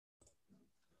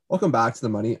Welcome back to the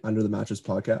Money Under the Mattress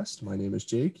podcast. My name is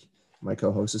Jake. My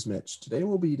co-host is Mitch. Today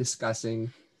we'll be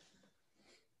discussing,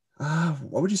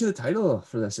 what would you say the title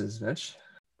for this is, Mitch?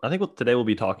 I think today we'll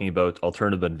be talking about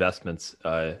alternative investments.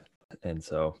 We'll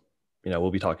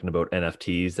be talking about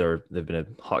NFTs. They've been a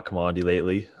hot commodity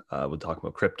lately. We'll talk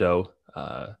about crypto,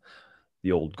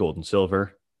 the old gold and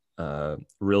silver,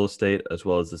 real estate, as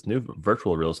well as this new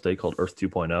virtual real estate called Earth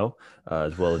 2.0,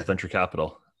 as well as venture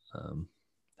capital.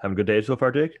 Having a good day so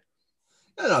far, Jake?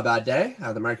 Yeah, not a bad day.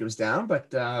 The market was down,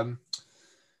 but never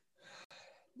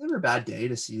a bad day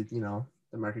to see, the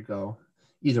market go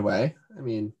either way. I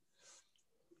mean,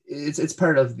 it's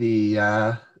part of the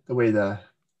way the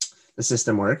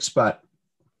system works, but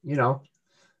we're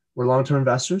long-term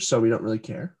investors, so we don't really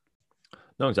care.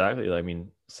 No, exactly. I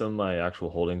mean, some of my actual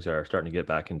holdings are starting to get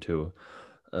back into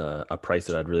a price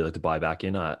that I'd really like to buy back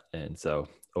in at. And so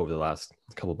over the last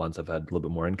couple of months, I've had a little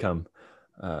bit more income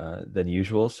than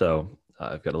usual. So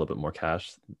I've got a little bit more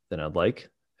cash than I'd like.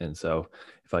 And so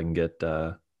if I can get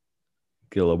a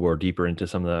little more deeper into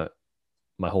some of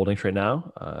my holdings right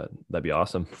now, that'd be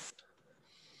awesome.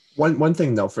 One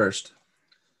thing though, first,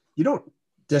 you don't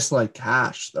dislike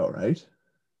cash though, right?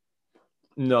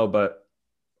 No, but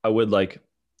I would like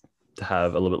to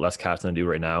have a little bit less cash than I do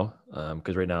right now.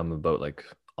 Because right now I'm about like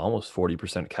almost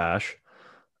 40% cash.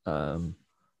 And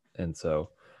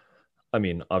so, I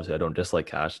mean, obviously I don't dislike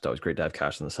cash. It's always great to have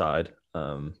cash on the side.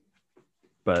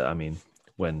 But I mean,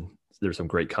 when there's some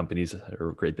great companies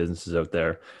or great businesses out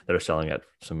there that are selling at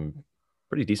some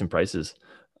pretty decent prices,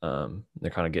 they're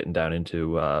kind of getting down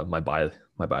into my buy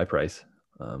price.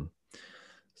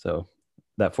 So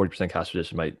that 40% cash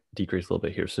position might decrease a little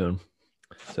bit here soon.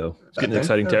 So it's getting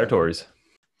exciting territories.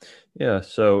 Yeah.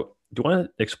 So do you want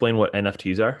to explain what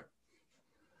NFTs are?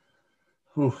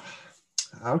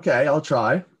 Okay, I'll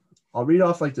try. I'll read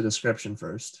off like the description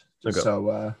first, just Okay.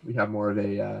 so we have more of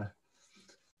a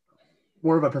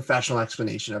professional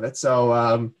explanation of it.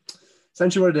 So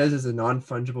essentially what it is a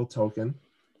non-fungible token.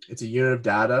 It's a unit of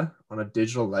data on a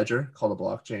digital ledger called a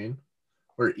blockchain,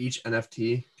 where each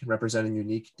NFT can represent a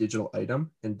unique digital item,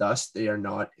 and thus they are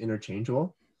not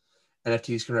interchangeable.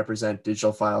 NFTs can represent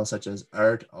digital files such as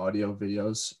art, audio,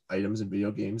 videos, items in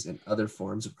video games, and other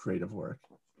forms of creative work.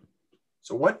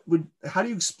 So how do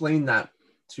you explain that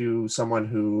to someone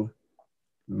who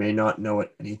may not know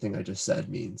what anything I just said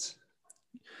means?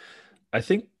 I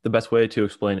think the best way to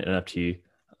explain NFT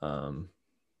to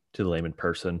the layman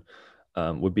person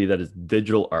would be that it's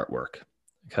digital artwork.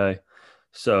 Okay.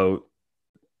 So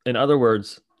in other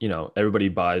words, everybody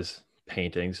buys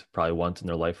paintings probably once in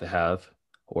their life they have,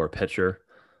 or a picture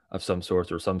of some sort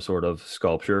or some sort of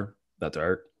sculpture. That's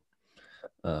art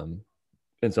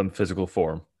in some physical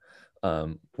form.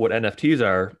 What NFTs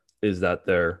are is that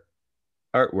they're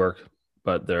artwork,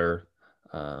 but they're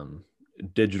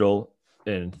digital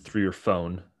and through your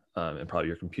phone and probably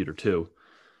your computer too.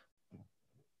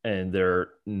 And they're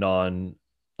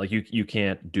you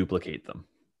can't duplicate them,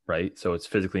 right? So it's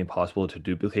physically impossible to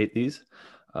duplicate these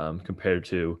compared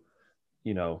to,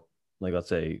 let's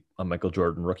say a Michael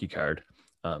Jordan rookie card.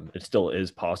 It still is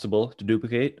possible to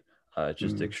duplicate. It's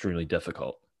just extremely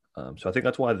difficult. So I think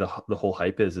that's why the whole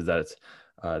hype is that it's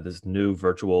this new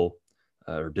virtual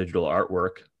or digital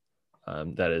artwork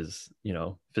that is,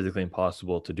 physically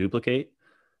impossible to duplicate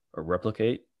or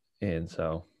replicate. And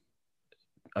so,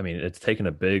 I mean, it's taken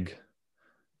a big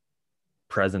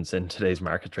presence in today's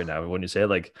market right now. When you say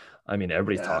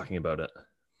everybody's talking about it.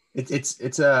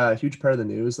 It's a huge part of the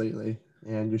news lately,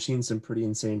 and you're seeing some pretty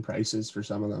insane prices for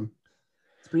some of them.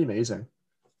 It's pretty amazing.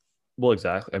 Well,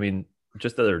 exactly. I mean,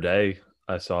 just the other day,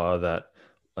 I saw that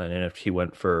an NFT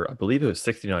went for, I believe it was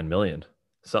 69 million,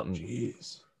 something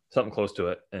close to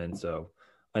it. And so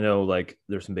I know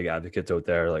there's some big advocates out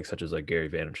there, such as Gary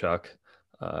Vaynerchuk.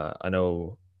 I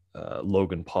know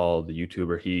Logan Paul, the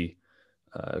YouTuber, he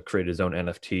created his own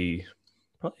NFT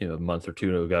probably a month or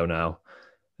two ago now.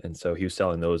 And so he was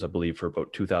selling those, I believe, for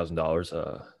about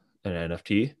 $2,000 an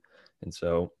NFT. And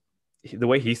so the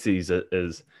way he sees it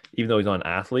is, even though he's not an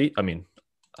athlete, I mean,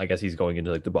 I guess he's going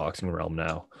into the boxing realm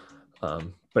now.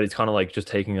 But he's kind of just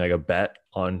taking a bet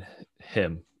on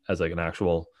him as an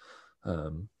actual,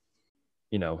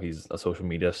 he's a social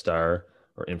media star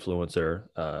or influencer,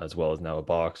 as well as now a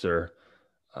boxer.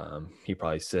 He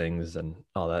probably sings and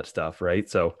all that stuff, right?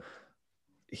 So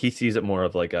he sees it more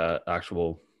of a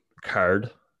actual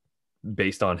card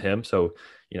based on him. So,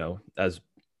 as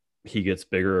he gets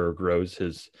bigger or grows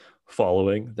his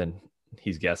following, then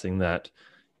he's guessing that,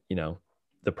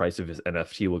 the price of his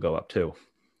NFT will go up too.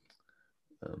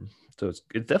 So it's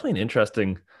definitely an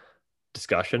interesting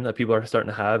discussion that people are starting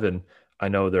to have. And I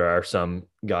know there are some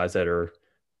guys that are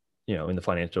in the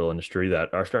financial industry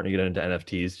that are starting to get into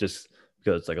NFTs just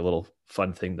because it's like a little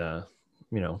fun thing to,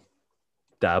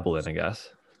 dabble in, I guess.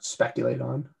 Speculate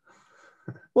on.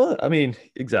 Well, I mean,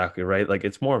 exactly, right? Like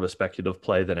it's more of a speculative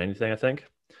play than anything, I think.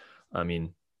 I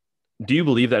mean, do you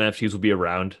believe that NFTs will be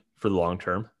around for the long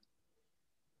term?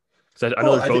 Because I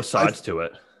know Well, there's both sides to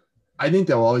it. I think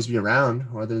they'll always be around.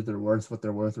 Whether they're worth what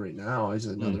they're worth right now is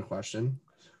another question.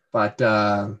 But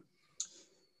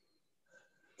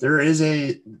there is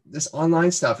this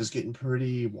online stuff is getting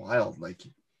pretty wild. Like,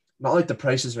 not like the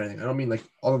prices or anything. I don't mean like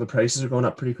all of the prices are going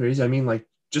up pretty crazy. I mean like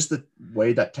just the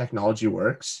way that technology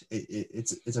works.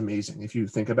 It's amazing if you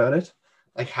think about it.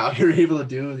 Like how you're able to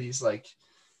do these, like,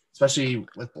 especially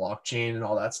with blockchain and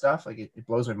all that stuff. Like it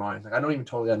blows my mind. Like I don't even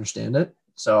totally understand it.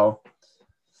 So,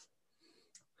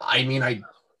 I mean, I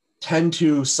tend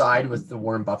to side with the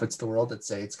Warren Buffetts of the world that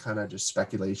say it's kind of just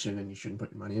speculation and you shouldn't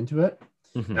put your money into it.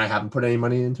 Mm-hmm. And I haven't put any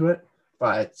money into it,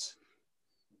 but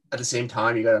at the same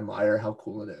time, you got to admire how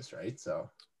cool it is, right? So,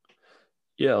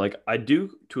 yeah, like I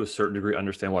do to a certain degree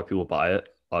understand why people buy it.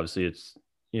 Obviously, it's,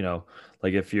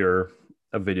 like if you're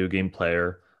a video game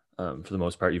player, for the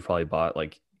most part, you've probably bought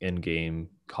like in-game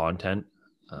content.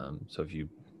 So if you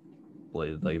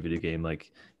played like a video game,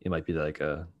 like it might be like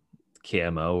a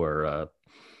camo or a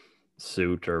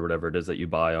suit or whatever it is that you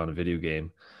buy on a video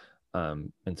game.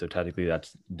 And so technically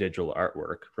that's digital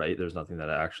artwork, right? There's nothing that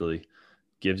it actually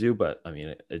gives you, but I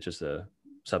mean, it's just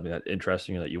something that's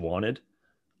interesting that you wanted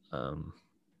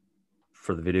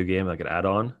for the video game, like an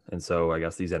add-on. And so I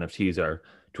guess these NFTs are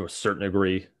to a certain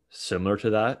degree similar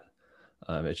to that.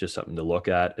 It's just something to look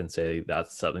at and say,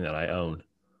 that's something that I own.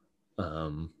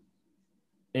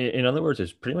 In other words,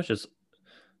 it's pretty much just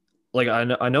like,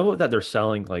 I know that they're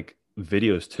selling like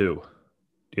videos too.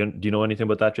 Do you know anything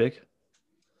about that, Jake?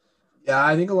 yeah,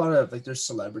 I think a lot of like there's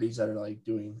celebrities that are like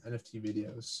doing NFT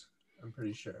videos. I'm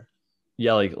pretty sure.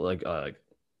 Yeah,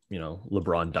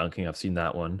 LeBron dunking. I've seen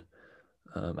that one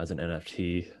as an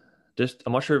NFT. Just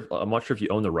I'm not sure. I'm not sure if you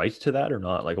own the rights to that or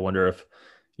not. Like I wonder if,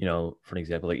 for an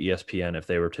example, like ESPN, if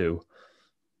they were to,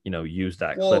 use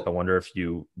that clip, I wonder if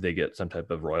they get some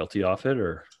type of royalty off it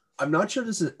or. I'm not sure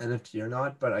this is an NFT or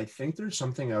not, but I think there's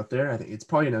something out there. I think it's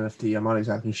probably an NFT. I'm not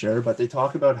exactly sure, but they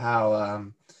talk about how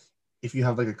if you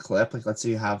have like a clip, like let's say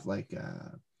you have like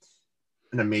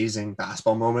an amazing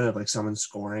basketball moment of like someone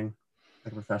scoring,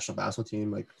 like a professional basketball team,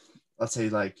 like let's say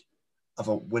like of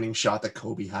a winning shot that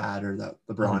Kobe had or that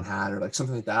LeBron had or like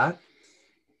something like that.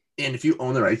 And if you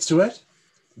own the rights to it,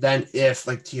 then if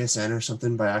like TSN or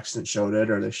something by accident showed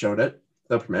it or they showed it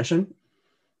without permission,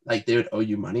 like they would owe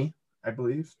you money, I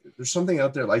believe. There's something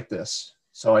out there like this.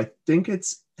 So I think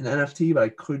it's an NFT, but I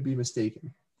could be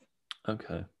mistaken.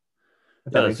 Okay.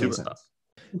 If that makes any sense.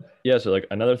 Yeah, so like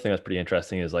another thing that's pretty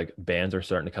interesting is like bands are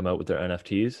starting to come out with their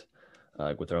NFTs,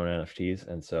 with their own NFTs,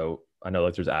 and so I know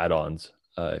like there's add-ons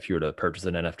if you were to purchase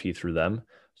an NFT through them.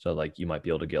 So like you might be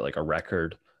able to get like a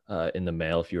record in the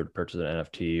mail if you were to purchase an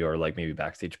NFT, or like maybe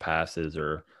backstage passes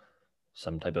or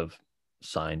some type of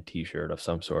signed T-shirt of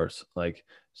some sorts. Like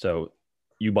so,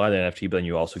 you buy the NFT, but then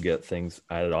you also get things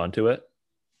added onto it,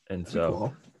 and That'd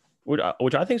so cool.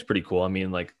 which I think is pretty cool. I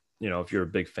mean, like if you're a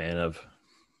big fan of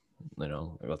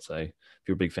let's say if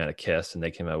you're a big fan of Kiss and they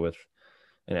came out with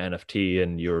an NFT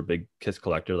and you're a big Kiss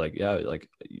collector, like yeah, like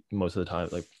most of the time,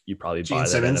 like you probably Gene buy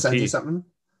Simmons that NFT. sends you something.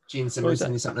 Gene Simmons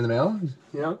sends you something in the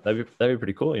mail. That'd be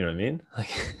pretty cool. You know what I mean?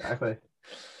 Like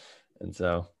And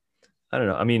so I don't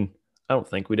know. I mean, I don't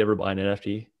think we'd ever buy an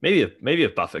NFT. Maybe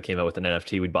if Buffett came out with an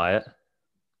NFT, we'd buy it.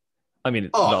 I mean,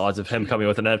 the odds of him coming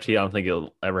with an NFT, I don't think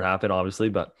it'll ever happen, obviously.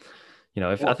 But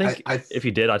if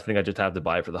he did, I think I'd just have to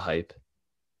buy it for the hype.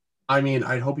 I mean,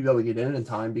 I'd hope you'd be able to get in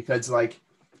time because, like,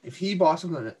 if he bought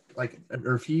something like,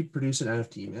 or if he produced an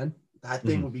NFT, man, that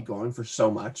thing would be going for so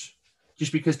much.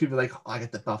 Just because people are like, oh, I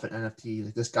get the Buffett NFT.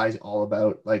 Like, this guy's all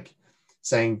about like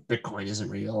saying Bitcoin isn't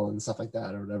real and stuff like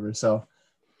that or whatever. So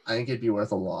I think it'd be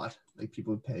worth a lot. Like,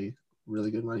 people would pay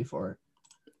really good money for it.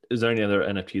 Is there any other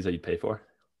NFTs that you'd pay for?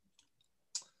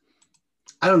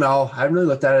 I don't know. I haven't really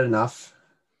looked at it enough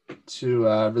to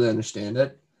really understand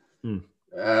it.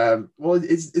 Well,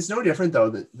 it's no different though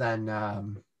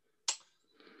than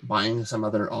buying some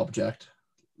other object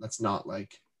that's not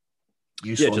like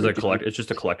useful. Yeah, it's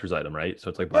just a collector's item, right? So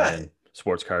it's like buying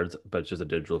sports cards, but it's just a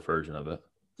digital version of it.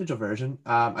 Digital version.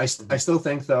 I still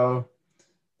think though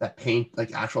that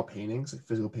actual paintings, like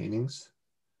physical paintings,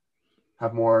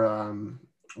 have more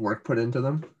work put into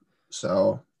them.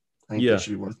 So I think they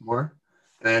should be worth more.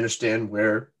 And I understand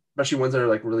where, especially ones that are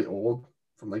like really old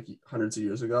from like hundreds of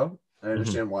years ago. I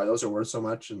understand why those are worth so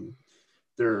much and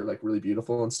they're like really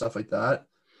beautiful and stuff like that.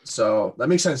 So that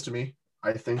makes sense to me.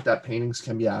 I think that paintings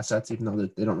can be assets, even though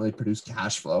they don't really produce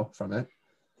cash flow from it.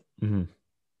 Mm-hmm.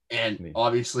 And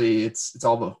obviously, it's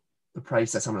all about the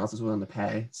price that someone else is willing to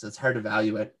pay. So it's hard to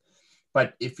value it.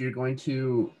 But if you're going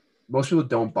to, most people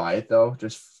don't buy it though,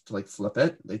 just to like flip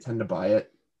it. They tend to buy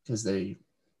it because they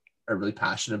are really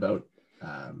passionate about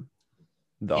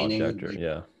The painting object, or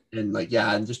yeah.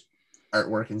 And just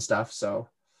artwork and stuff. So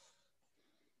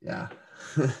yeah.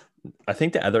 I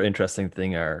think the other interesting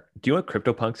thing are, do you know what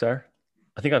CryptoPunks are?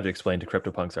 I think I've explained to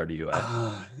CryptoPunks are to you.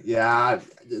 Yeah,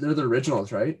 they're the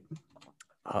originals, right?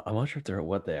 I'm not sure if they're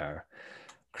what they are.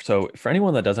 So for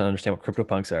anyone that doesn't understand what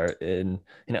CryptoPunks are, in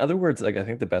other words, like I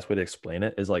think the best way to explain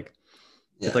it is like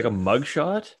it's like a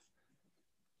mugshot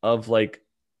of like,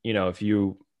 you know, if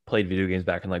you played video games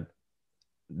back in like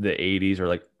the 80s or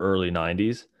like early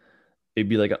 90s, it'd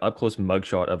be like an up close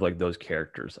mugshot of like those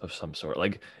characters of some sort.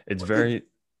 Like it's very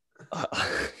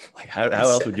like how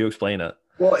else would you explain it?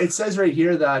 Well, it says right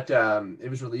here that it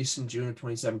was released in June of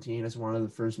 2017 as one of the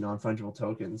first non-fungible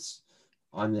tokens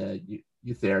on the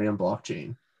Ethereum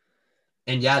blockchain.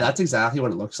 And yeah, that's exactly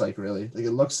what it looks like, really. Like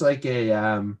it looks like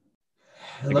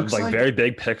like very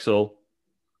big pixel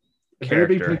very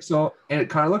big pixel, and it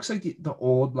kind of looks like the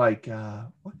old like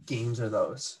what games are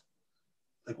those?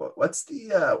 Like what's the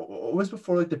what was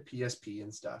before like the PSP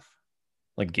and stuff?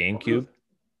 Like GameCube?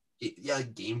 Yeah,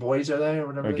 Game Boys are they or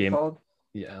whatever they're called?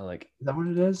 Yeah, like is that what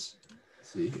it is? Let's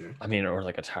see here. I mean, or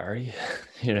like Atari.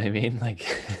 You know what I mean? Like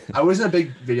I wasn't a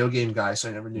big video game guy, so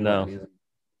I never knew any of them.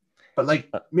 But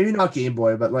like maybe not Game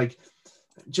Boy, but like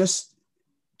just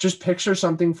picture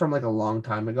something from like a long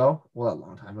time ago. Well, not a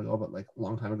long time ago, but like a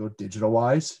long time ago, digital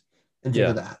wise, and think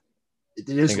of that. It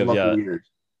just look weird.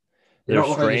 They don't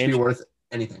look like they should be worth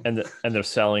anything. And they're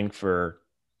selling for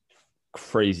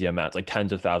crazy amounts, like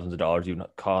tens of thousands of dollars. Even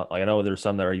like I know there's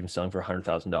some that are even selling for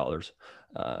 $100,000.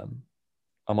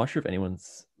 I'm not sure if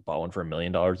anyone's bought one for $1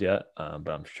 million yet,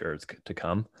 but I'm sure it's to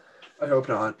come. I hope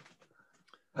not.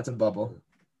 That's a bubble.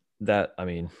 That, I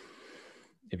mean,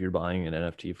 if you're buying an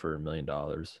NFT for $1 million,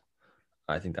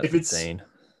 I think that's insane.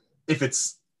 If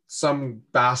it's some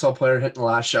basketball player hitting the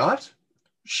last shot,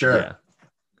 sure,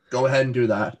 go ahead and do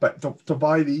that. But to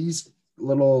buy these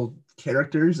little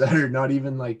characters that are not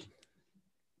even like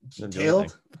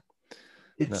detailed,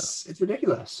 it's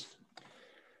ridiculous.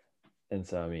 And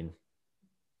so, I mean,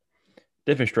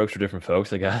 different strokes for different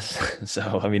folks, I guess.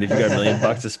 So, I mean, if you got $1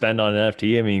 million to spend on an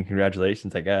NFT, I mean,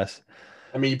 congratulations, I guess.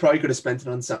 I mean, you probably could have spent it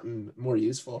on something more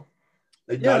useful.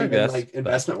 Like not even like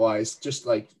investment wise, just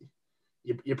like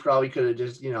you probably could have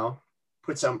just, you know,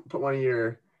 put someone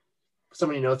you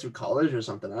know through college or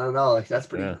something. I don't know. Like that's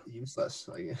pretty useless.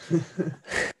 Like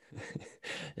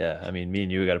yeah, I mean, me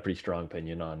and you got a pretty strong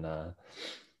opinion on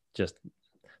just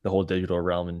the whole digital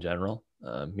realm in general.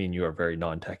 Me and you are very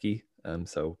non-techie,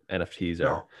 so NFTs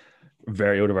are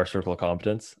very out of our circle of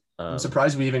competence. I'm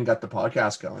surprised we even got the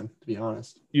podcast going, to be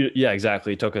honest. Yeah,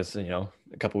 exactly. It took us, you know,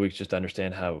 a couple of weeks just to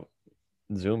understand how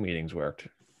Zoom meetings worked.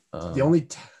 The only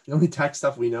tech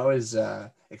stuff we know is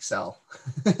Excel.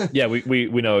 Yeah, we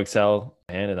know Excel,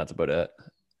 and that's about it.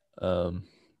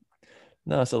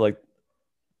 No, so like,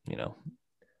 you know,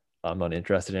 I'm not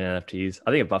interested in NFTs. I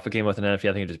think if Buffett came with an NFT,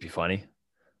 I think it'd just be funny,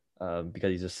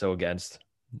 because he's just so against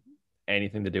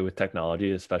anything to do with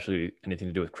technology, especially anything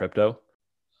to do with crypto.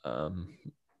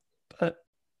 But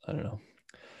I don't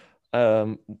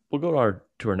know. We'll go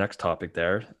to our next topic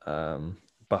there.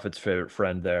 Buffett's favorite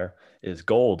friend there is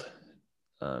gold.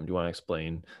 Do you want to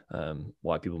explain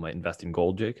why people might invest in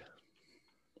gold, Jake?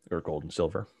 Or gold and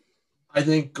silver? I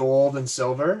think gold and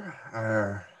silver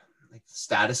are like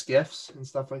status gifts and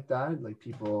stuff like that. Like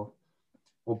people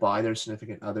will buy their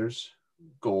significant others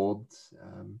gold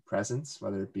presents,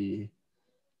 whether it be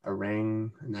a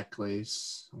ring, a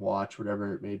necklace, a watch,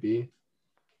 whatever it may be.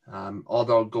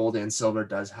 Although gold and silver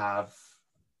does have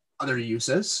other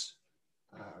uses.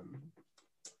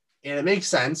 And it makes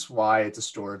sense why it's a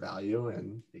store of value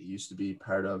and it used to be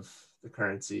part of the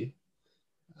currency.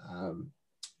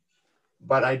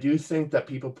 But I do think that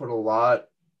people put a lot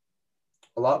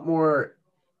more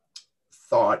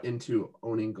thought into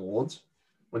owning gold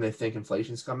when they think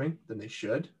inflation's coming than they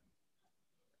should.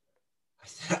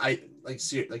 I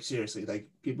seriously, like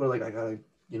people are like, I gotta,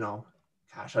 you know,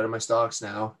 cash out of my stocks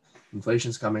now.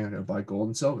 Inflation's coming. I'm gonna buy gold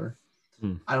and silver.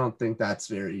 I don't think that's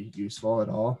very useful at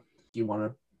all. You want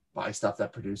to buy stuff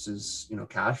that produces, you know,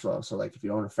 cash flow. So like if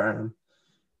you own a farm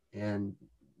and,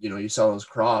 you know, you sell those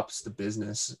crops, the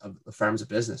business of the farm's a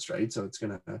business, right? So it's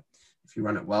going to, if you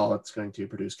run it well, it's going to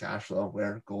produce cash flow,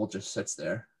 where gold just sits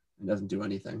there and doesn't do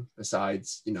anything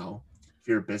besides, you know, if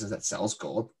you're a business that sells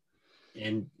gold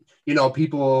and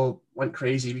People went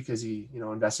crazy because he,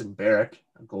 invested in Barrick,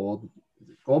 a gold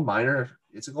miner.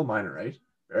 It's a gold miner, right?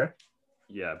 Barrick.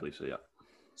 Yeah, I believe so. Yeah.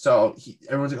 So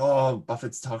everyone's like, oh,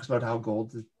 Buffett talks about how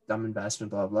gold is a dumb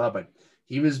investment, blah, blah, but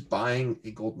he was buying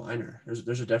a gold miner.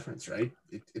 There's a difference, right?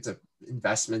 It's an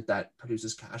investment that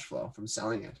produces cash flow from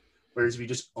selling it. Whereas if you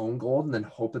just own gold and then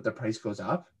hope that the price goes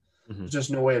up, there's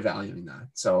just no way of valuing that.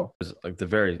 So it's like the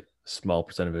very small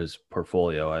percent of his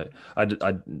portfolio. I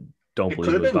don't it believe could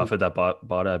it have was been Buffett that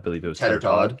bought it. I believe it was Tedder Tedder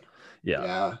Todd. Todd.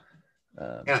 Yeah.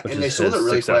 Yeah. Which And they is sold it his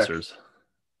really quick. successors.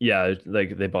 Yeah,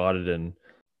 like they bought it end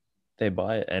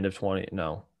of 20,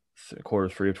 no, quarter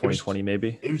three of 2020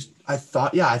 maybe. I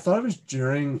thought it was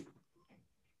during.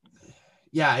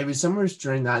 Yeah, it was somewhere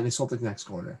during that, and they sold it the next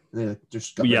quarter. They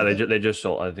just got they just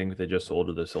sold. I think they just sold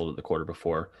it. They sold it the quarter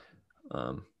before.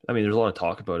 I mean, there's a lot of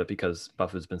talk about it because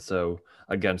Buffett's been so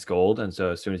against gold, and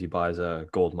so as soon as he buys a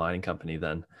gold mining company,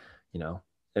 then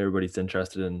everybody's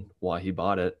interested in why he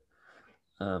bought it.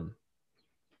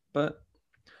 But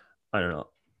I don't know.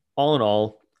 All in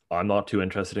all, I'm not too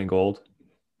interested in gold,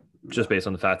 just based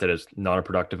on the fact that it's not a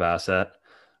productive asset.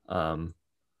 I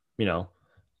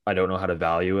don't know how to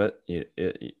value it.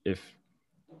 If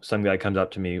some guy comes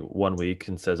up to me one week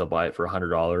and says I'll buy it for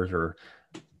 $100, or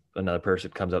another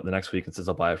person comes up the next week and says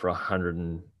I'll buy it for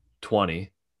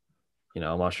 120, I'm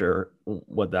not sure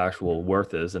what the actual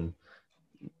worth is, and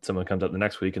someone comes up the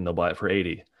next week and they'll buy it for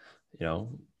 80.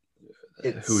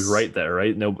 Who's right there,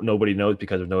 right? Nobody knows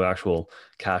because there's no actual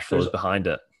cash flows behind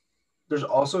it. There's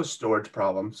also a storage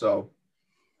problem. So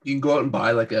you can go out and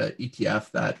buy like a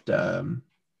ETF that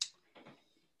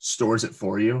stores it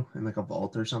for you in like a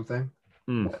vault or something,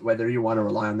 whether you want to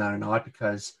rely on that or not,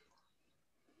 because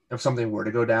if something were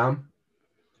to go down,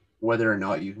 whether or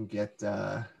not you can get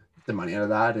the money out of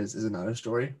that is another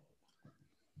story.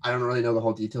 I don't really know the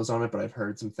whole details on it, but I've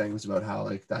heard some things about how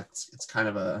like it's kind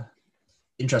of a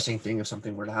interesting thing if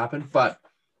something were to happen. But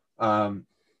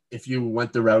if you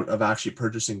went the route of actually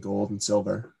purchasing gold and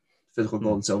silver, physical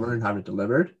gold and silver, and having it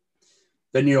delivered,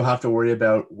 then you'll have to worry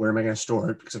about where am I going to store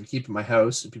it? Because if I keep it in my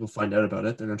house and people find out about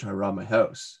it, they're going to try to rob my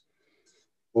house.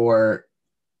 Or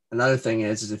another thing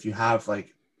is if you have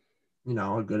like,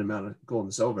 a good amount of gold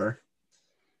and silver,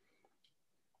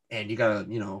 and you gotta,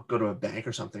 go to a bank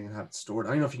or something and have it stored. I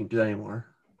don't know if you can do that anymore.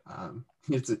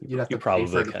 You'd have to pay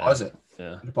for a deposit.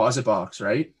 Yeah. A deposit box,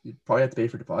 right? You'd probably have to pay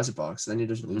for a deposit box. Then you're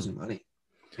just losing money.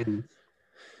 And,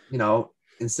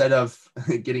 instead of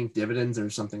getting dividends or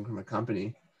something from a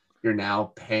company, you're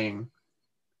now paying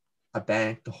a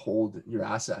bank to hold your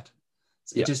asset.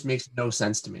 It just makes no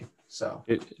sense to me. So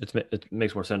it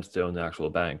makes more sense to own the actual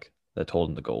bank that's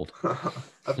holding the gold.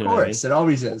 Of course, it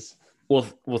always is. Well,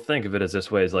 think of it as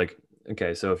this way: is like,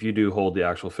 okay, so if you do hold the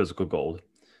actual physical gold,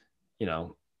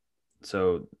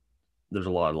 so there's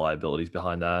a lot of liabilities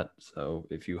behind that. So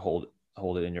if you hold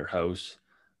it in your house,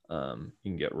 you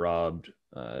can get robbed.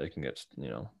 It can get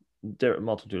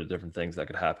multitude of different things that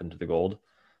could happen to the gold.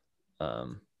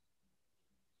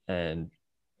 And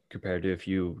compared to if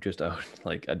you just own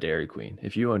like a Dairy Queen,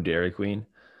 if you own Dairy Queen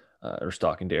or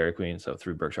stock in Dairy Queen, so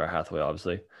through Berkshire Hathaway,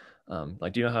 obviously,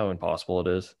 do you know how impossible it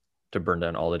is to burn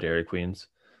down all the Dairy Queens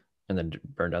and then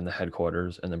burn down the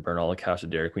headquarters and then burn all the cash that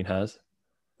Dairy Queen has?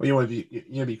 Well, you want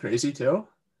to be crazy too.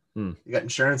 You got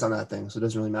insurance on that thing, so it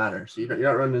doesn't really matter. So you're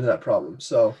not running into that problem.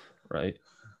 So right,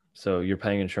 so you're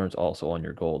paying insurance also on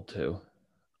your gold too,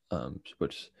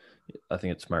 which I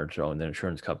think it's smarter to own the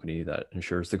insurance company that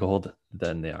insures the gold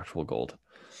than the actual gold.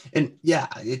 And yeah,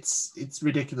 it's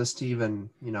ridiculous to even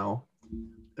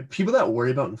people that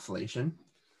worry about inflation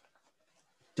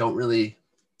don't really.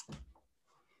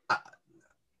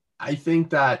 I think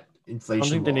that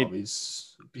inflation will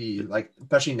always be like,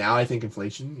 especially now, I think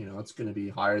inflation, it's going to be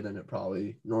higher than it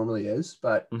probably normally is.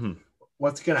 But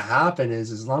what's going to happen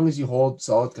is as long as you hold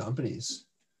solid companies,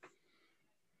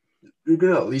 you're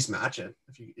going to at least match it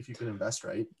if you can invest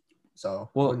right. So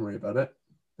I wouldn't worry about it.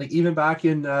 Like even back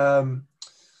in, what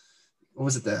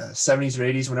was it, the 70s or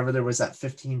 80s, whenever there was that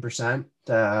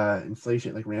 15%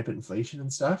 inflation, like rampant inflation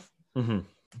and stuff,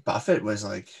 Buffett was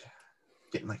like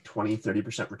getting like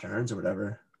 20-30% returns or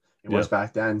whatever it was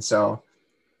back then. So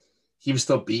he was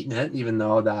still beating it, even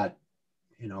though that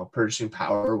purchasing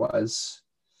power was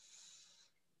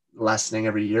lessening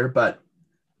every year. But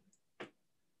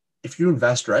if you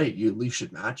invest right, you at least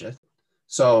should match it.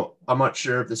 So I'm not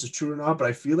sure if this is true or not, but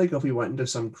I feel like if we went into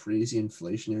some crazy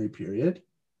inflationary period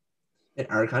in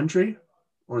our country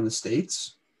or in the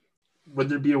States, would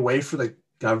there be a way for the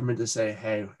government to say,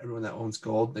 hey, everyone that owns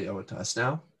gold, they owe it to us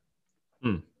now?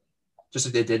 Just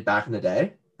like they did back in the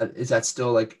day? Is that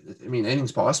still like, I mean,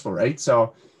 anything's possible, right?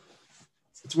 So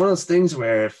it's one of those things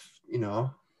where if you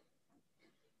know,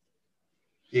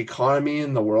 the economy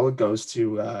in the world goes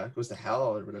to hell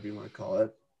or whatever you want to call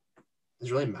it, does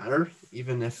it really matter?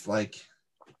 Even if like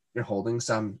you're holding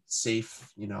some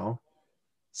safe,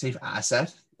 safe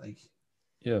asset, like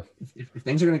Yeah. if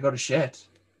things are going to go to shit,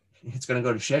 it's going to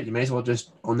go to shit. You may as well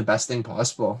just own the best thing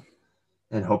possible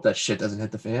and hope that shit doesn't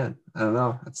hit the fan. I don't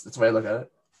know. That's the way I look at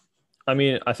it. I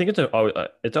mean, I think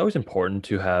it's always important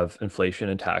to have inflation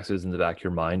and taxes in the back of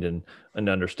your mind and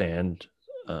understand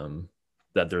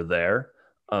that they're there.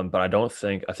 But I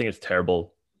think it's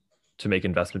terrible to make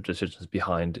investment decisions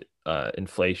behind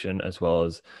inflation as well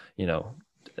as,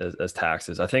 as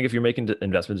taxes. I think if you're making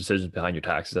investment decisions behind your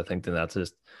taxes, I think then that's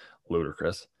just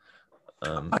ludicrous.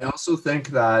 I also think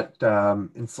that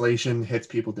inflation hits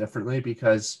people differently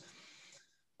because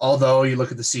although you look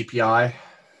at the CPI,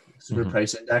 Consumer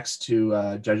Price Index,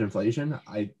 to judge inflation,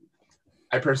 I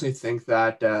personally think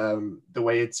that the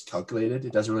way it's calculated,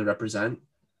 it doesn't really represent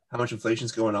how much inflation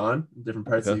is going on in different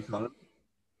parts of the economy.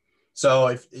 So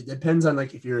if it depends on,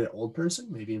 like, if you're an old person,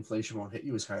 maybe inflation won't hit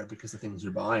you as hard because the things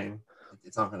you're buying,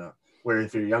 it's not gonna. Where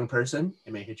if you're a young person,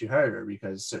 it may hit you harder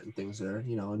because certain things are,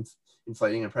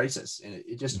 inflating in prices, and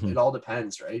it just it all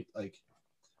depends, right? Like,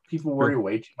 people worry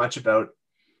way too much about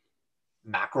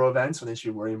macro events when they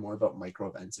should worry more about micro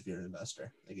events if you're an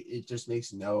investor. Like, it just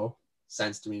makes no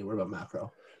sense to me to worry about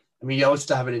macro. I mean, you always have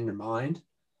to have it in your mind,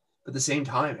 but at the same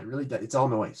time, it's all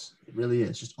noise. It really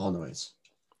is just all noise.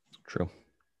 True.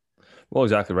 Well,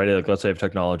 exactly right. Like, let's say if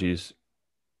technologies,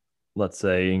 let's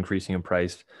say increasing in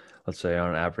price, let's say on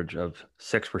an average of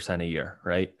 6% a year,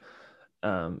 right?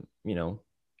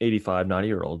 85,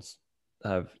 90-year-olds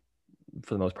have,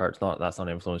 for the most part, that's not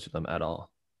influencing them at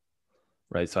all,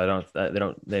 right? So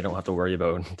they don't have to worry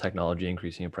about technology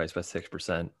increasing in price by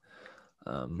 6%. You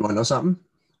want to know something?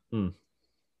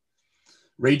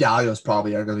 Ray Dalio is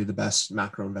probably arguably the best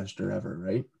macro investor ever,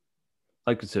 right?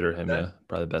 I consider him,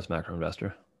 probably the best macro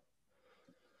investor.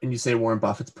 And you say Warren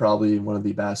Buffett's probably one of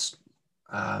the best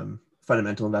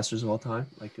fundamental investors of all time,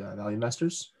 like value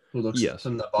investors, who looks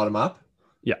from the bottom up.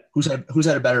 Yeah. Who's had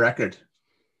a better record?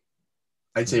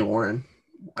 I'd say Warren.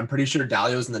 I'm pretty sure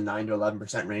Dalio's in the 9 to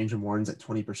 11% range, and Warren's at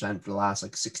 20% for the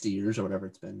last 60 years or whatever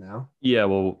it's been now. Yeah,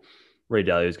 well, Ray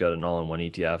Dalio's got an all-in-one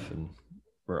ETF, and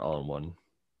we're all-in-one.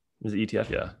 Is it ETF?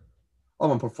 Yeah.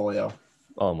 All-in-one portfolio.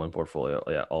 All-in-one portfolio.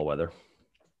 Yeah, all weather.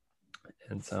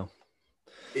 And so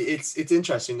it's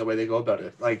interesting the way they go about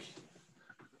it. Like,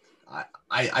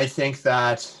 I think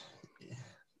that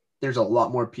there's a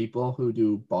lot more people who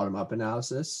do bottom-up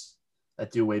analysis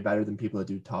that do way better than people that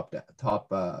do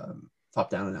top-down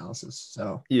analysis.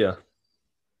 So yeah,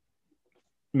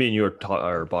 me and you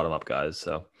are bottom-up guys.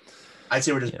 So I'd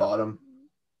say we're just bottom.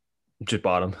 Just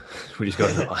bottom. We just go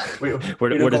to the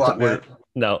we're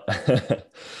no.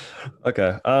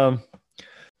 Okay.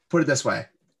 Put it this way: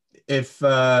 if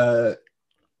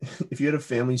you had a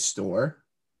family store,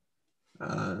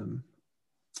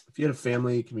 if you had a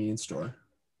family convenience store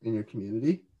in your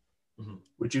community,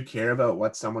 would you care about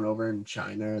what someone over in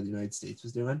China or the United States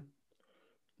was doing?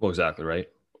 Well, exactly right.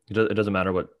 It doesn't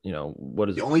matter what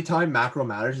is the only time macro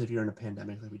matters is if you're in a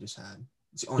pandemic like we just had.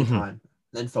 It's the only time.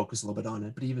 Then focus a little bit on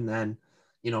it. But even then,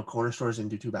 corner stores didn't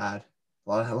do too bad. A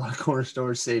lot of corner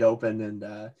stores stayed open,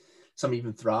 and some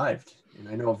even thrived. And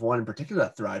I know of one in particular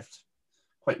that thrived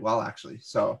quite well, actually.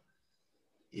 So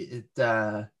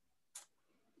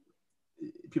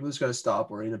people just got to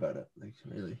stop worrying about it. Like,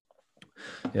 really.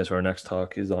 Yeah. So our next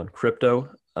talk is on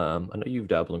crypto. I know you've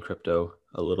dabbled in crypto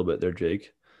a little bit there,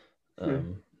 Jake. Right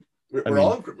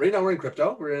now we're in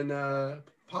crypto. We're in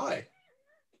Pi.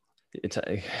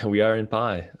 We are in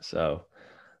Pi. So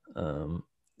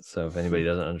if anybody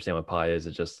doesn't understand what Pi is,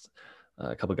 it's just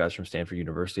a couple of guys from Stanford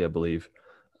University, I believe.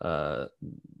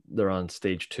 They're on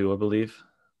stage 2, I believe,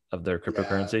 of their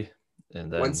cryptocurrency.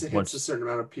 And then once it hits a certain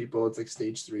amount of people, it's like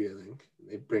stage 3, I think.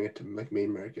 They bring it to like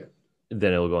main market.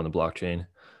 Then it'll go on the blockchain.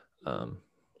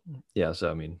 So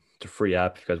I mean, it's a free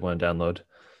app. If you guys want to download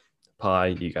Pi,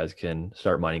 you guys can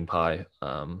start mining Pi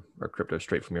or crypto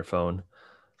straight from your phone.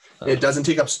 It doesn't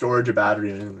take up storage or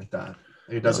battery or anything like that.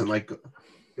 It doesn't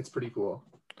it's pretty cool.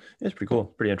 It's pretty cool.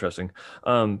 Pretty interesting.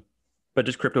 But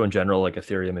just crypto in general, like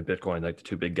Ethereum and Bitcoin, like the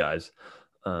two big guys.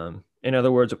 In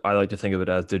other words, I like to think of it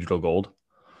as digital gold.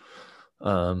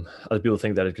 Other people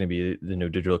think that it's going to be the new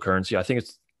digital currency. I think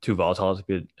it's too volatile to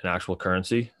be an actual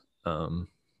currency. In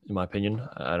my opinion,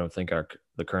 I don't think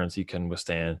the currency can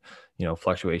withstand,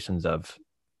 fluctuations of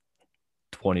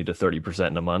 20 to 30%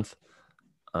 in a month.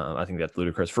 I think that's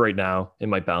ludicrous. For right now, it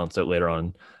might balance out later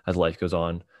on as life goes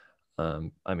on.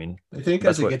 I mean, I think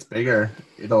as it gets bigger,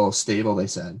 it'll stable, they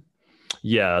said.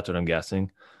 Yeah, that's what I'm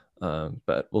guessing.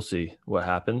 but we'll see what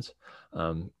happens.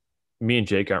 Me and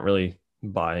Jake aren't really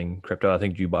buying crypto. I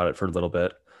think you bought it for a little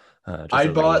bit. Just I as like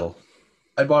a bought little.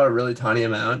 I bought a really tiny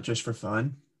amount just for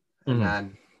fun, and Mhm.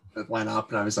 then it went up,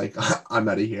 and I was like, I'm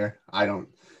out of here. I don't.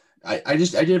 I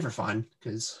just I did it for fun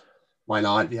because why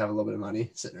not? If you have a little bit of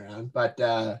money sitting around, but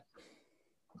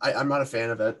I'm not a fan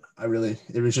of it.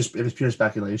 It was pure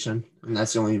speculation, and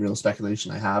that's the only real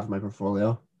speculation I have in my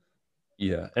portfolio.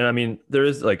 Yeah. And I mean, there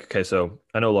is like, okay, so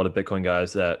I know a lot of Bitcoin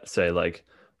guys that say like,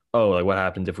 oh, like what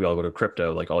happens if we all go to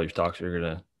crypto? Like all your stocks are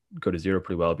gonna go to zero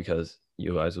pretty well because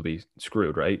you guys will be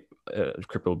screwed, right?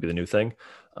 Crypto will be the new thing.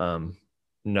 Um,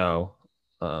 no,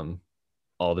 um,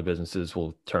 all the businesses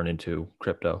will turn into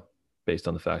crypto based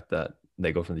on the fact that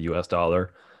they go from the US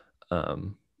dollar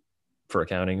um, for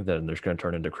accounting, then they're going to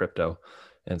turn into crypto.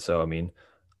 And so, I mean,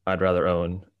 I'd rather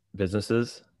own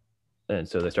businesses. And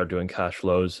so they start doing cash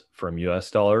flows from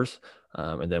US dollars.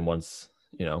 And then once,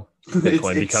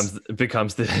 Bitcoin It's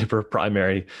becomes the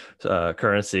primary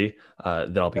currency,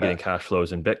 then I'll be yeah. getting cash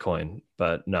flows in Bitcoin.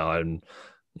 But no,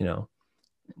 you know,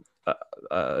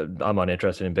 I'm not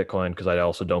interested in Bitcoin because I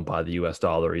also don't buy the US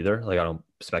dollar either. Like I don't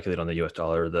speculate on the US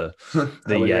dollar, the I would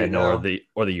right yen or now. the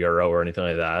euro or anything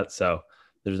like that. So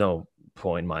there's no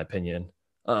point in my opinion.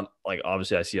 Like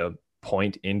obviously I see a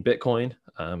point in Bitcoin.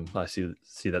 I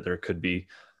see that there could be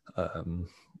um,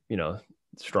 you know,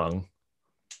 strong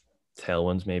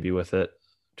tailwinds maybe with it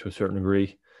to a certain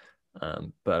degree.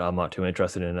 But I'm not too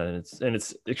interested in it. And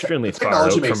it's The extremely far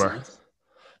technology out makes from our sense.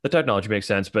 the technology makes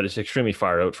sense, but it's extremely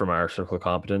far out from our circle of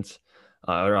competence.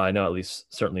 Or I know at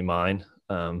least certainly mine.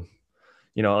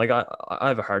 Like I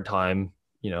have a hard time,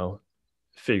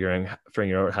 figuring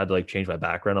out how to like change my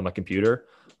background on my computer,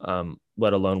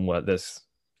 let alone what this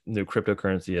new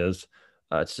cryptocurrency is.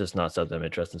 It's just not something I'm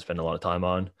interested in spending a lot of time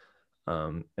on.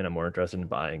 And I'm more interested in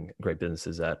buying great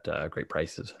businesses at great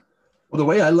prices. Well, the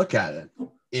way I look at it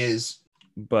is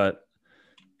But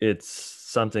it's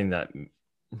something that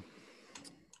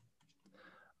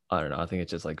I don't know. I think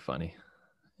it's just like funny,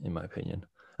 in my opinion.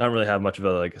 I don't really have much of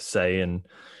a like say in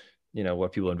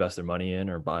what people invest their money in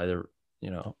or buy their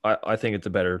I think it's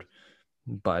a better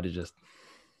buy to just,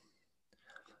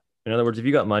 in other words, if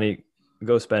you got money,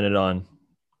 go spend it on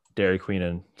Dairy Queen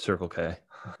and Circle K.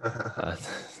 uh,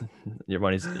 your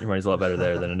money's a lot better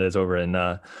there than it is over in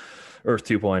Earth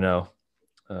 2.0.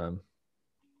 And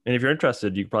if you're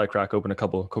interested, you could probably crack open a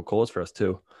couple of Coca-Colas for us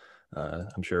too.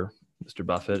 I'm sure Mr.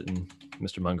 Buffett and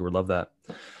Mr. Munger would love that.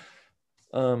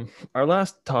 Our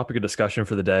last topic of discussion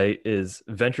for the day is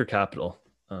venture capital.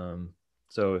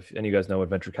 So if any of you guys know what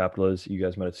venture capital is, you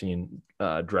guys might have seen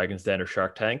Dragon's Den or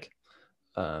Shark Tank.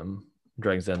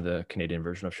 Dragon's Den, the Canadian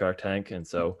version of Shark Tank. And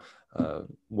so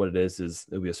what it is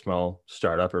it'll be a small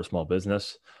startup or a small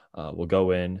business will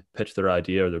go in, pitch their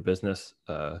idea or their business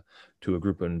to a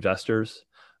group of investors.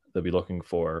 They'll be looking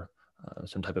for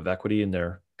some type of equity in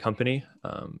their company.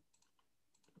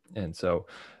 And so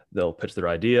they'll pitch their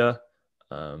idea.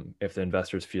 If the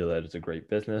investors feel that it's a great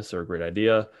business or a great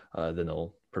idea, then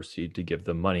they'll proceed to give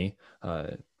them money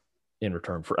in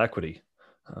return for equity.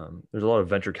 There's a lot of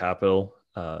venture capital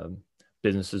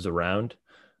businesses around.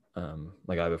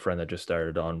 Like I have a friend that just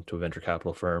started on to a venture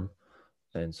capital firm.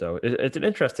 And so it's an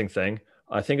interesting thing.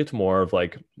 I think it's more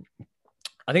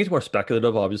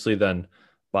speculative, obviously, than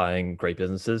buying great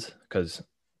businesses. Because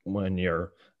when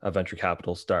you're a venture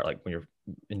capital start, like when you're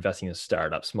investing in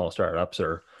startups, small startups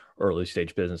or early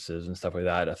stage businesses and stuff like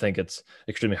that, I think it's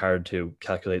extremely hard to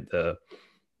calculate the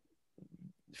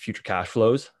future cash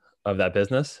flows of that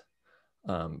business.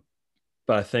 But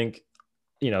I think,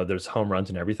 there's home runs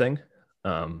and everything.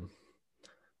 So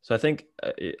I think,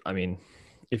 I mean,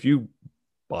 if you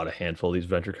bought a handful of these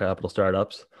venture capital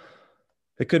startups,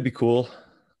 it could be cool.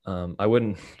 I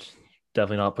wouldn't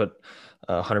definitely not put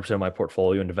 100% of my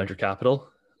portfolio into venture capital.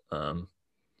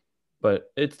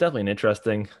 But it's definitely an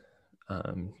interesting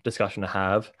discussion to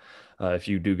have. If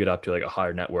you do get up to like a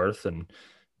higher net worth and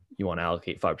you want to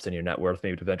allocate 5% of your net worth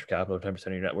maybe to venture capital or 10%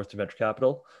 of your net worth to venture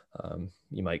capital,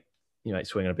 you might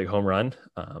swing in a big home run.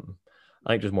 I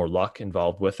think there's more luck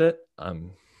involved with it.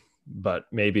 But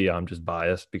maybe I'm just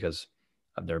biased because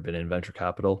I've never been in venture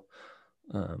capital.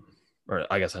 Or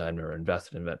I guess I've never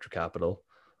invested in venture capital.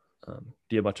 Do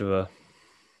you have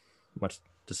much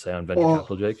to say on venture well,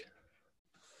 capital, Jake?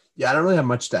 yeah, I don't really have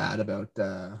much to add about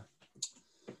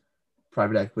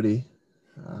private equity.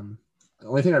 The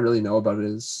only thing I really know about it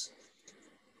is,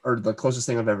 or the closest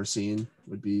thing I've ever seen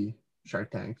would be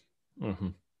Shark Tank. Mm-hmm.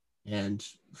 And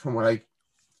from what I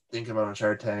think about on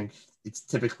Shark Tank, it's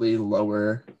typically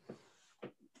lower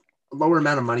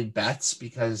amount of money bets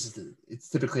because it's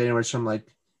typically anywhere from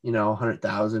like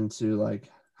 100,000 to like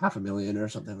 $500,000 or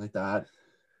something like that.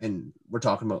 And we're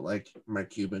talking about like Mark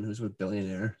Cuban, who's a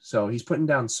billionaire. So he's putting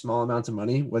down small amounts of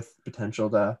money with potential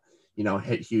to,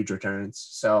 hit huge returns.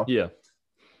 So Yeah.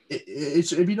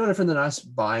 it'd be no different than us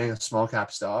buying a small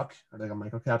cap stock or like a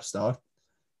micro cap stock,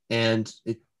 and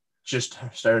it just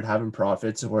started having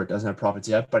profits, or it doesn't have profits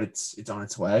yet, but it's on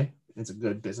its way. It's a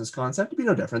good business concept. It'd be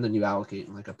no different than you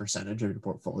allocating like a percentage of your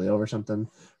portfolio or something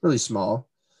really small,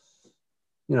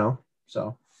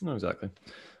 so. No, exactly.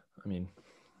 I mean,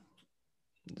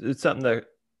 it's something that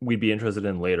we'd be interested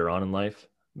in later on in life,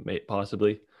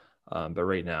 possibly. But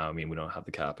right now, I mean, we don't have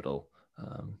the capital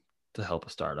to help a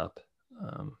startup.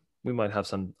 We might have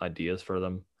some ideas for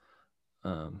them.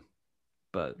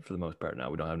 But for the most part now,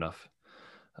 we don't have enough.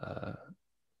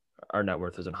 Our net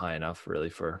worth isn't high enough really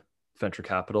for venture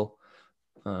capital.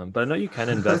 But I know you can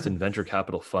invest in venture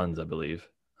capital funds, I believe.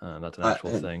 That's an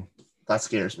actual thing. That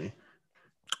scares me.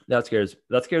 That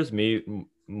scares me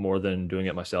more than doing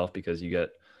it myself, because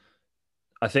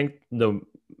I think the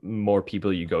more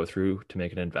people you go through to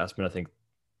make an investment, I think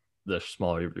the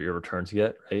smaller your returns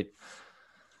get, right?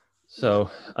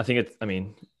 So I think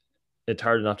it's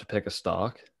hard enough to pick a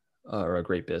stock or a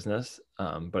great business,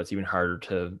 but it's even harder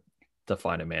to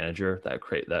find a manager that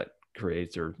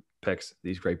creates or picks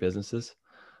these great businesses.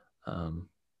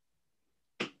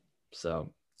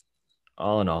 So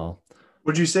all in all,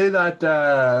 would you say that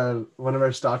one of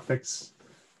our stock picks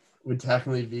would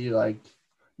technically be like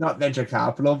not venture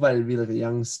capital, but it'd be like a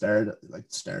young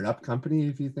startup company,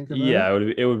 if you think about it? Yeah,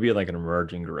 it would be like an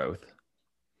emerging growth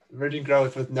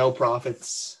with no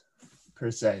profits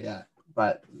per se yet,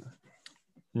 but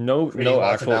no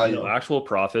actual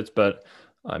profits. But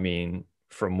I mean,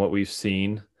 from what we've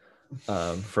seen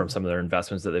from some of their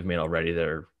investments that they've made already,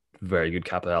 they're very good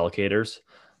capital allocators.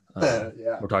 Yeah,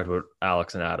 we're talking about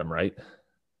Alex and Adam, right?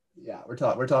 Yeah, we're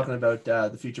talking about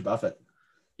the future Buffett.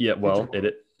 Yeah, well,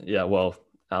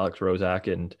 Alex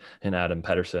Rozak and Adam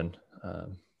Pedersen,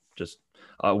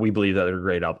 we believe that they're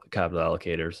great capital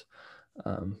allocators.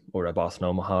 Or at Boston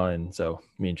Omaha, and so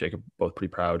me and Jacob both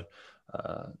pretty proud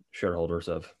shareholders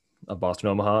of Boston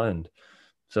Omaha, and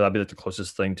so that'd be like the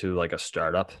closest thing to like a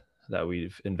startup that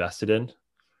we've invested in.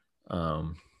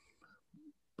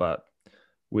 But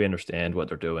we understand what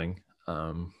they're doing.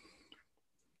 And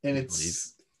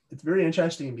it's very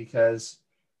interesting because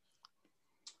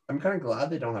I'm kind of glad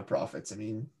they don't have profits. I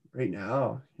mean, right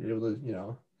now you're able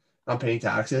to, not paying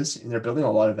taxes, and they're building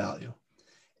a lot of value.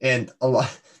 And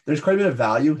there's quite a bit of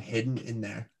value hidden in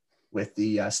there with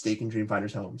the stake in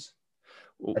Dreamfinders homes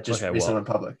that just recently went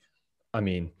public. I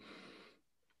mean,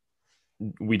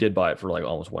 we did buy it for like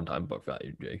almost one time book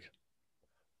value, Jake.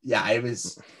 Yeah, it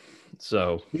was.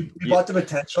 So we bought the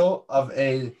potential of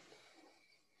a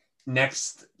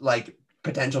next like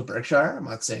potential Berkshire. I'm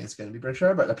not saying it's going to be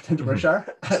Berkshire, but a potential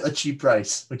Berkshire at a cheap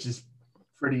price, which is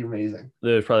pretty amazing.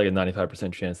 There's probably a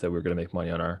 95% chance that we're going to make money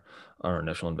on our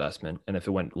initial investment, and if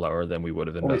it went lower, then we would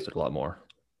have invested a lot more.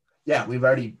 Yeah, we've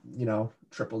already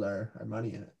tripled our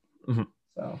money in it. Mm-hmm.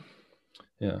 So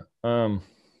yeah, I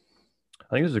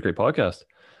think this is a great podcast.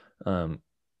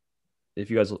 If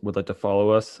you guys would like to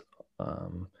follow us,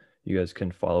 you guys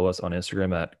can follow us on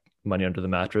Instagram at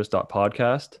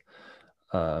moneyunderthemattress.podcast.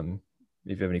 If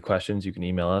you have any questions, you can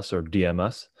email us or DM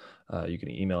us. You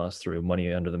can email us through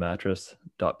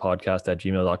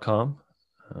moneyunderthemattress.podcast@gmail.com.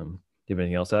 Do you have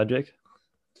anything else to add, Jake?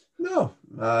 No.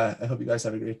 I hope you guys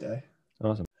have a great day.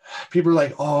 Awesome. People are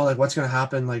like, oh, like what's going to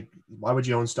happen? Like, why would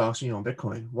you own stocks when you own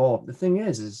Bitcoin? Well, the thing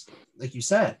is like you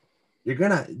said,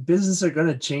 businesses are going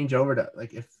to change over to,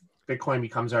 like, if Bitcoin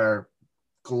becomes our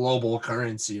global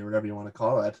currency or whatever you want to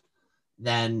call it,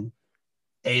 then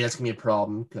that's going to be a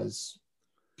problem because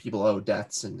people owe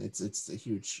debts and it's a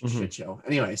huge shit show.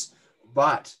 Anyways,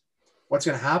 but what's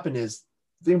going to happen is,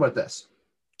 think about this.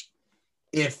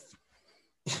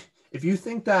 If you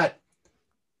think that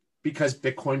because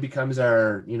Bitcoin becomes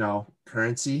our,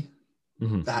 currency,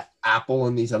 that Apple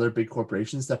and these other big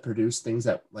corporations that produce things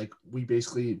that like we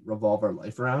basically revolve our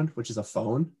life around, which is a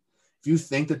phone. If you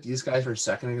think that these guys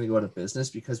are going to go out of business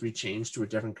because we changed to a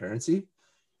different currency,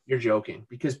 you're joking,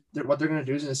 because what they're going to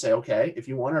do is going to say, okay, if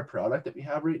you want our product that we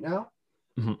have right now,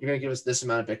 you're going to give us this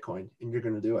amount of Bitcoin, and you're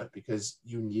going to do it because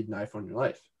you need an iPhone in your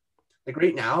life. Like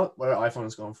right now, what our iPhone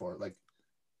is going for, like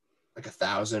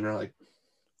 $1,000 or like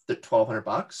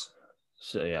 $1,200.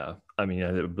 So yeah, I mean,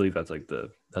 I believe I think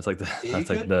it's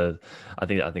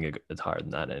higher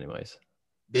than that, anyways.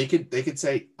 They could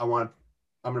say, I'm going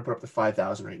to put up to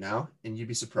 5,000 right now, and you'd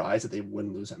be surprised that they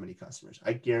wouldn't lose that many customers.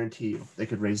 I guarantee you, they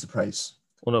could raise the price.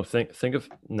 Well, no, think of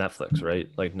Netflix, right?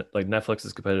 Like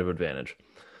Netflix's competitive advantage.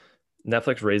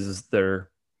 Netflix raises their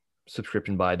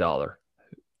subscription by $1.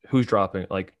 who's dropping?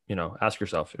 Like, ask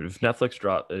yourself, if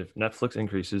Netflix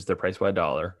increases their price by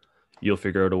 $1, you'll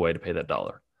figure out a way to pay that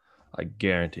dollar. I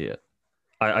guarantee it.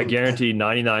 I guarantee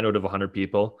 99 out of 100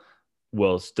 people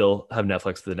will still have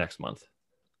Netflix the next month.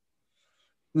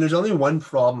 And there's only one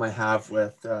problem I have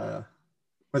with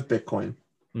Bitcoin.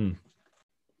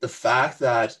 The fact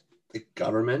that the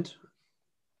government,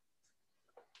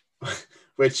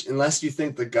 which unless you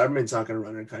think the government's not going to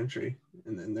run our country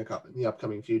in the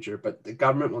upcoming future, but the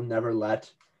government will never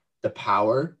let the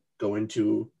power go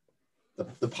into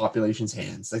the population's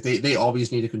hands. Like they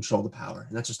always need to control the power.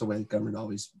 And that's just the way the government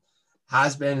always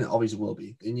has been and always will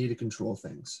be. They need to control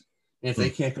things. And if they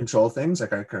can't control things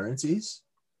like our currencies,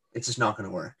 it's just not going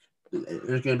to work.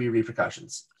 There's going to be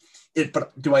repercussions.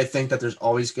 But do I think that there's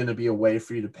always going to be a way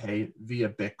for you to pay via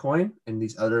Bitcoin and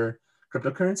these other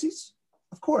cryptocurrencies?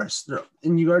 Of course.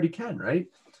 And you already can, right?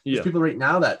 Yeah. There's people right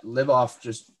now that live off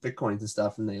just Bitcoins and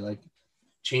stuff, and they like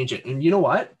change it. And you know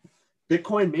what?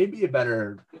 Bitcoin may be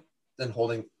better than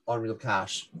holding on real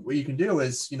cash. What you can do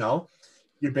is,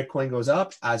 your Bitcoin goes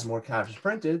up as more cash is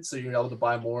printed, so you're able to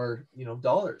buy more,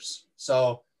 dollars.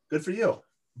 So good for you.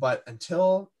 But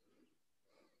until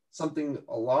something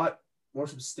a lot more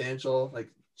substantial like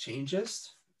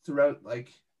changes throughout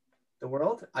like the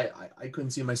world, I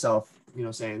couldn't see myself,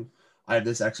 saying I have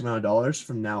this X amount of dollars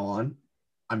from now on,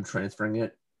 I'm transferring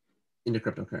it into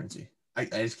cryptocurrency. I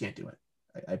just can't do it.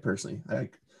 I personally,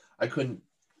 I couldn't.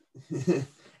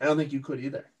 I don't think you could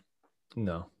either.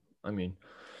 No, I mean,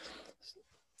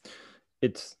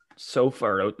 it's so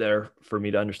far out there for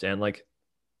me to understand. Like,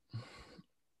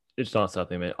 it's not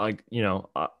something that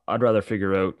I'd rather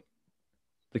figure out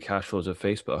the cash flows of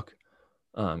Facebook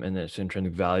and its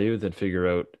intrinsic value than figure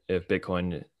out if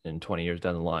Bitcoin in 20 years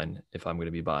down the line, if I'm going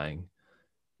to be buying,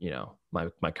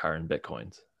 my car in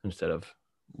Bitcoins instead of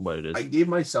what it is. I gave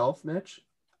myself, Mitch,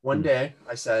 one day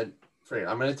I said,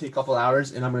 I'm going to take a couple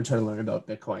hours and I'm going to try to learn about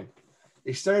Bitcoin.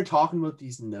 They started talking about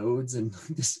these nodes and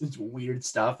this weird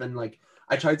stuff. And like,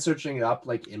 I tried searching up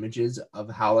like images of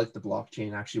how like the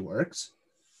blockchain actually works.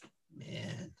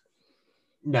 Man,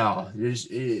 no,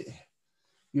 you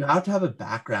have to have a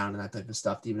background in that type of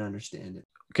stuff to even understand it.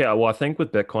 Okay. Well, I think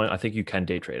with Bitcoin, I think you can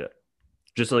day trade it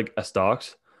just like as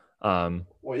stocks. Well,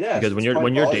 yeah, because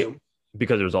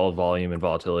because there's all volume and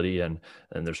volatility and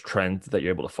there's trends that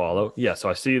you're able to follow. Yeah. So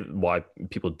I see why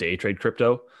people day trade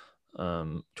crypto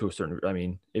to a certain, I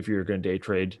mean, if you're going to day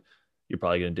trade, you're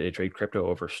probably going to day trade crypto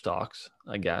over stocks,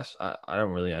 I guess. I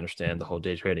don't really understand the whole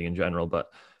day trading in general,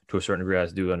 but to a certain degree, I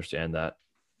do understand that.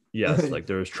 Yes, like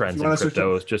there's trends in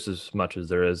crypto just as much as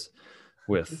there is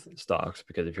with stocks,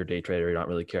 because if you're a day trader, you're not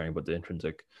really caring about the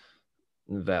intrinsic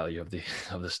value of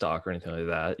the stock or anything like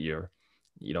that. You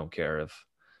don't care if,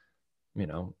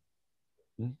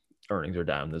 earnings are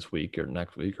down this week or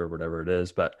next week or whatever it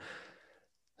is. But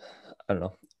I don't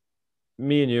know.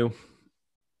 Me and you,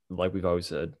 like we've always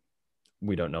said,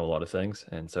 we don't know a lot of things.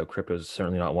 And so crypto is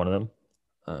certainly not one of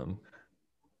them.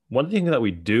 One thing that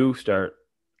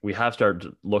we have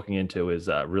started looking into is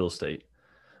real estate.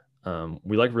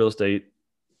 We like real estate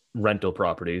rental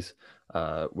properties.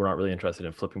 We're not really interested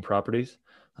in flipping properties,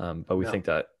 but we think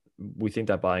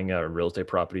that buying a real estate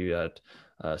property at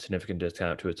a significant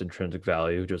discount to its intrinsic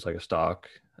value, just like a stock.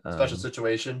 Special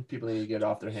situation, people need to get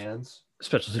off their hands.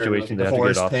 Special situation, they have to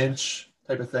get off. Pinch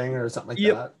type of thing or something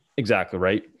like that. Exactly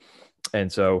right.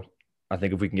 And so I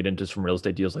think if we can get into some real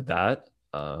estate deals like that,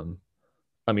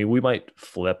 I mean, we might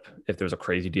flip if there's a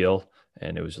crazy deal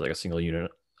and it was like a single unit.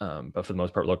 But for the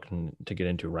most part, looking to get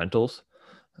into rentals.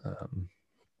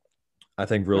 I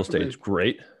think real estate is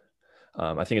great.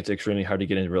 I think it's extremely hard to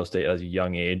get into real estate at a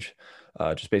young age,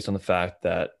 just based on the fact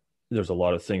that there's a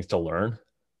lot of things to learn.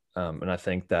 And I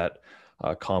think that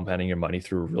compounding your money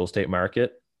through a real estate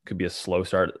market could be a slow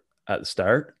start at the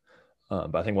start.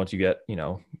 But I think once you get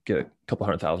a couple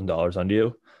 $100,000 under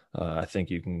you, I think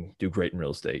you can do great in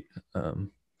real estate.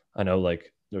 I know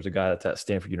like there's a guy that's at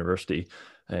Stanford University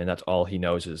and that's all he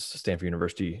knows is Stanford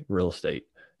University real estate.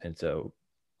 And so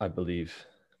I believe,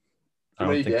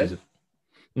 it's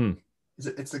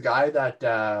the guy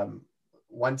that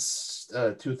once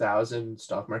 2000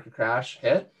 stock market crash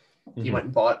hit, he went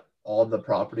and bought all the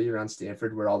property around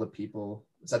Stanford where all the people,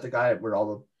 is that the guy where all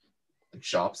the like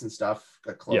shops and stuff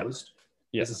got closed?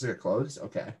 Yeah. Businesses got closed?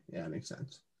 Okay. Yeah, that makes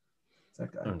sense. It's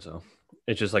that guy. And so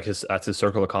it's just like that's his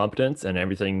circle of competence, and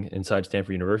everything inside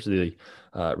Stanford University,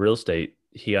 real estate,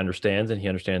 he understands, and he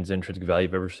understands the intrinsic value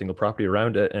of every single property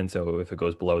around it. And so if it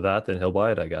goes below that, then he'll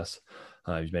buy it, I guess.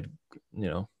 He's made,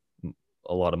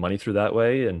 a lot of money through that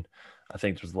way. And I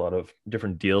think there's a lot of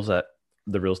different deals that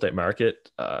the real estate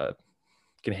market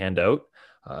can hand out.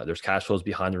 there's cash flows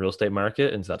behind the real estate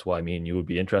market. And so that's why me and you would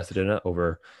be interested in it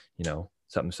over,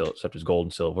 something such as gold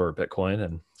and silver or Bitcoin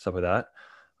and stuff like that.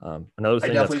 Another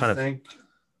thing that's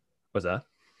what's that?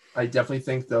 I definitely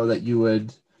think though that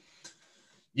you'd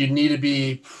need to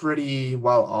be pretty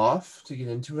well off to get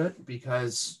into it,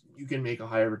 because you can make a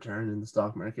higher return in the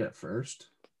stock market at first.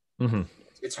 Mm-hmm.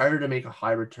 It's harder to make a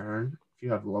high return if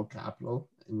you have low capital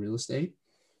in real estate.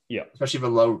 Yeah. Especially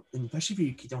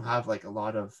if you don't have like a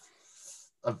lot of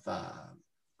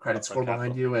credit score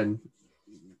behind you, and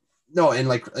you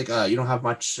don't have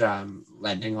much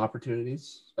lending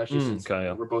opportunities, especially since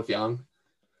we're both young.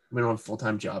 We don't have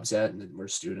full-time jobs yet, and we're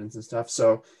students and stuff.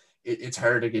 So it's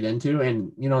hard to get into.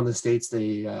 And, in the States,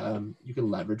 you can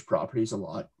leverage properties a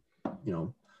lot,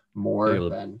 more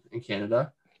than in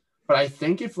Canada. But I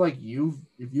think if you've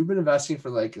been investing for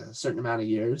like a certain amount of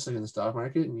years, like in the stock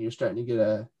market, and you're starting to get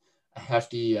a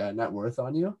hefty net worth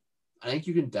on you, I think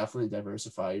you can definitely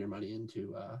diversify your money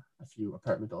into a few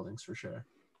apartment buildings for sure.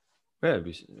 Yeah,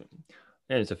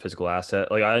 and it's a physical asset.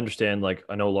 Like I understand,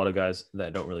 I know a lot of guys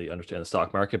that don't really understand the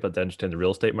stock market, but they understand the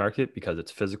real estate market because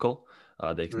it's physical.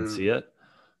 They can see it.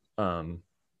 I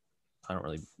don't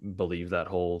really believe that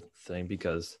whole thing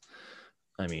because,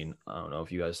 I don't know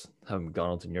if you guys have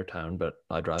McDonald's in your town, but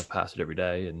I drive past it every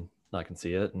day and I can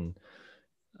see it. And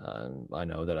I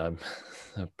know that I'm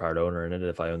a part owner in it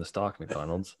if I own the stock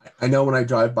McDonald's. I know when I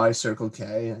drive by Circle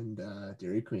K and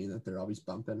Dairy Queen that they're always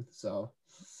bumping. So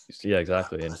yeah,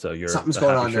 exactly. And so something's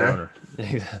going on there.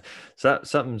 So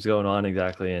something's going on,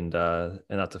 exactly. And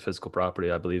that's a physical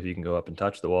property. I believe you can go up and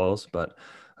touch the walls, but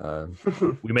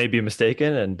we may be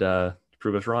mistaken and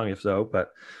prove us wrong if so.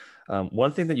 But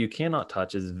one thing that you cannot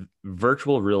touch is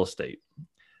virtual real estate.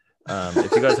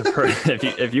 If you guys have heard,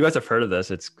 if you guys have heard of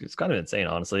this, it's kind of insane,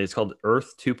 honestly. It's called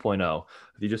Earth 2.0.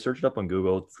 If you just search it up on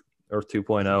Google, Earth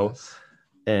 2.0, yes.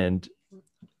 And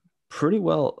pretty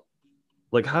well,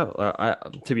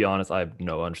 to be honest, I have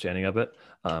no understanding of it.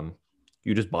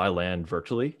 You just buy land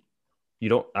virtually. You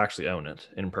don't actually own it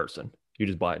in person. You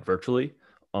just buy it virtually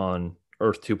on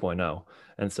Earth 2.0.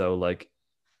 And so, want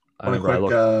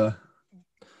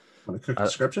a quick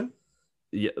description?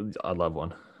 Yeah, I'd love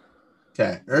one.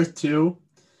 Okay, Earth 2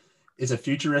 is a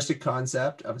futuristic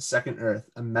concept of a second Earth,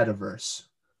 a metaverse,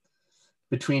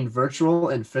 between virtual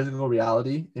and physical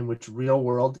reality in which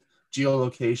real-world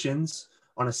geolocations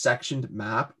on a sectioned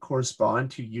map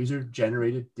correspond to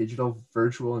user-generated digital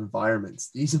virtual environments.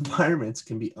 These environments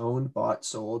can be owned, bought,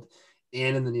 sold,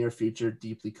 and in the near future,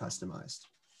 deeply customized.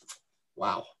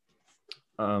 Wow.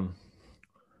 Yeah,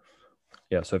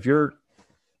 so if you're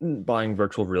buying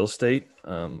virtual real estate,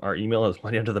 our email is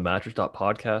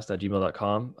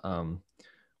moneyunderthemattress.podcast@gmail.com.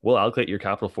 We'll allocate your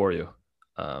capital for you.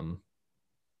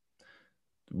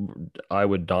 I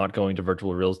would not go into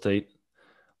virtual real estate.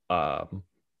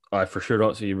 I for sure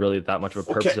don't see really that much of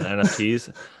a purpose in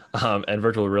NFTs. And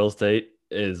virtual real estate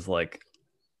is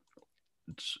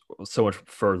so much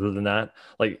further than that.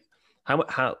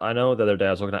 How I know the other day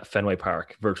I was looking at Fenway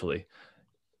Park virtually.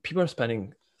 People are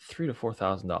spending $3,000 to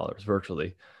 $4,000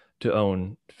 virtually to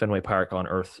own Fenway Park on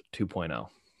Earth 2.0.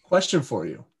 Question for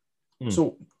you.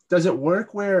 So does it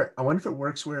work where, I wonder if it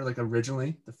works where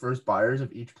originally the first buyers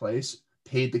of each place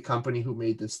paid the company who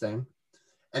made this thing.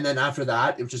 And then after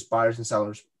that, it was just buyers and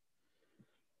sellers.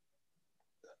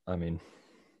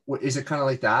 Is it kind of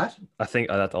like that? I think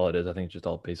that's all it is. I think it's just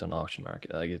all based on auction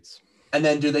market. And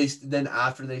then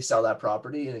after they sell that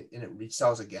property and it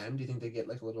resells again, do you think they get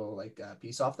a little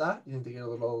piece off that? Do you think they get a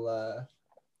little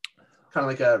kind of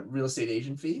like a real estate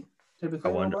agent fee type of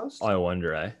thing? I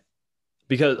wonder,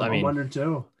 because I wonder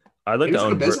too. I'd like to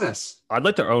own business. I'd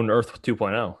like to own Earth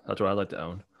 2.0. That's what I'd like to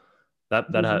own.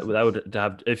 That would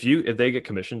have, if they get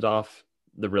commissions off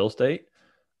the real estate,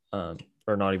 or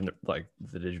not even the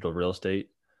digital real estate.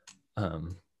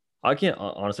 I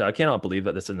cannot believe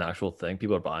that this is an actual thing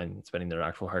people are buying and spending their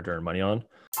actual hard-earned money on.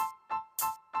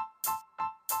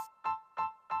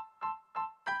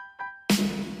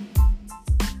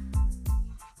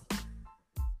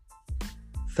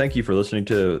 Thank you for listening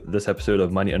to this episode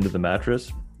of Money Under the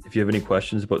Mattress. If you have any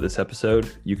questions about this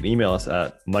episode, you can email us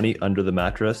at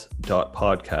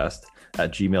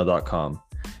moneyunderthemattress.podcast@gmail.com.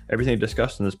 Everything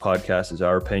discussed in this podcast is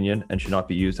our opinion and should not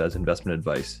be used as investment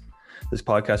advice. This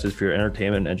podcast is for your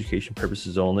entertainment and education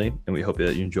purposes only, and we hope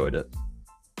that you enjoyed it.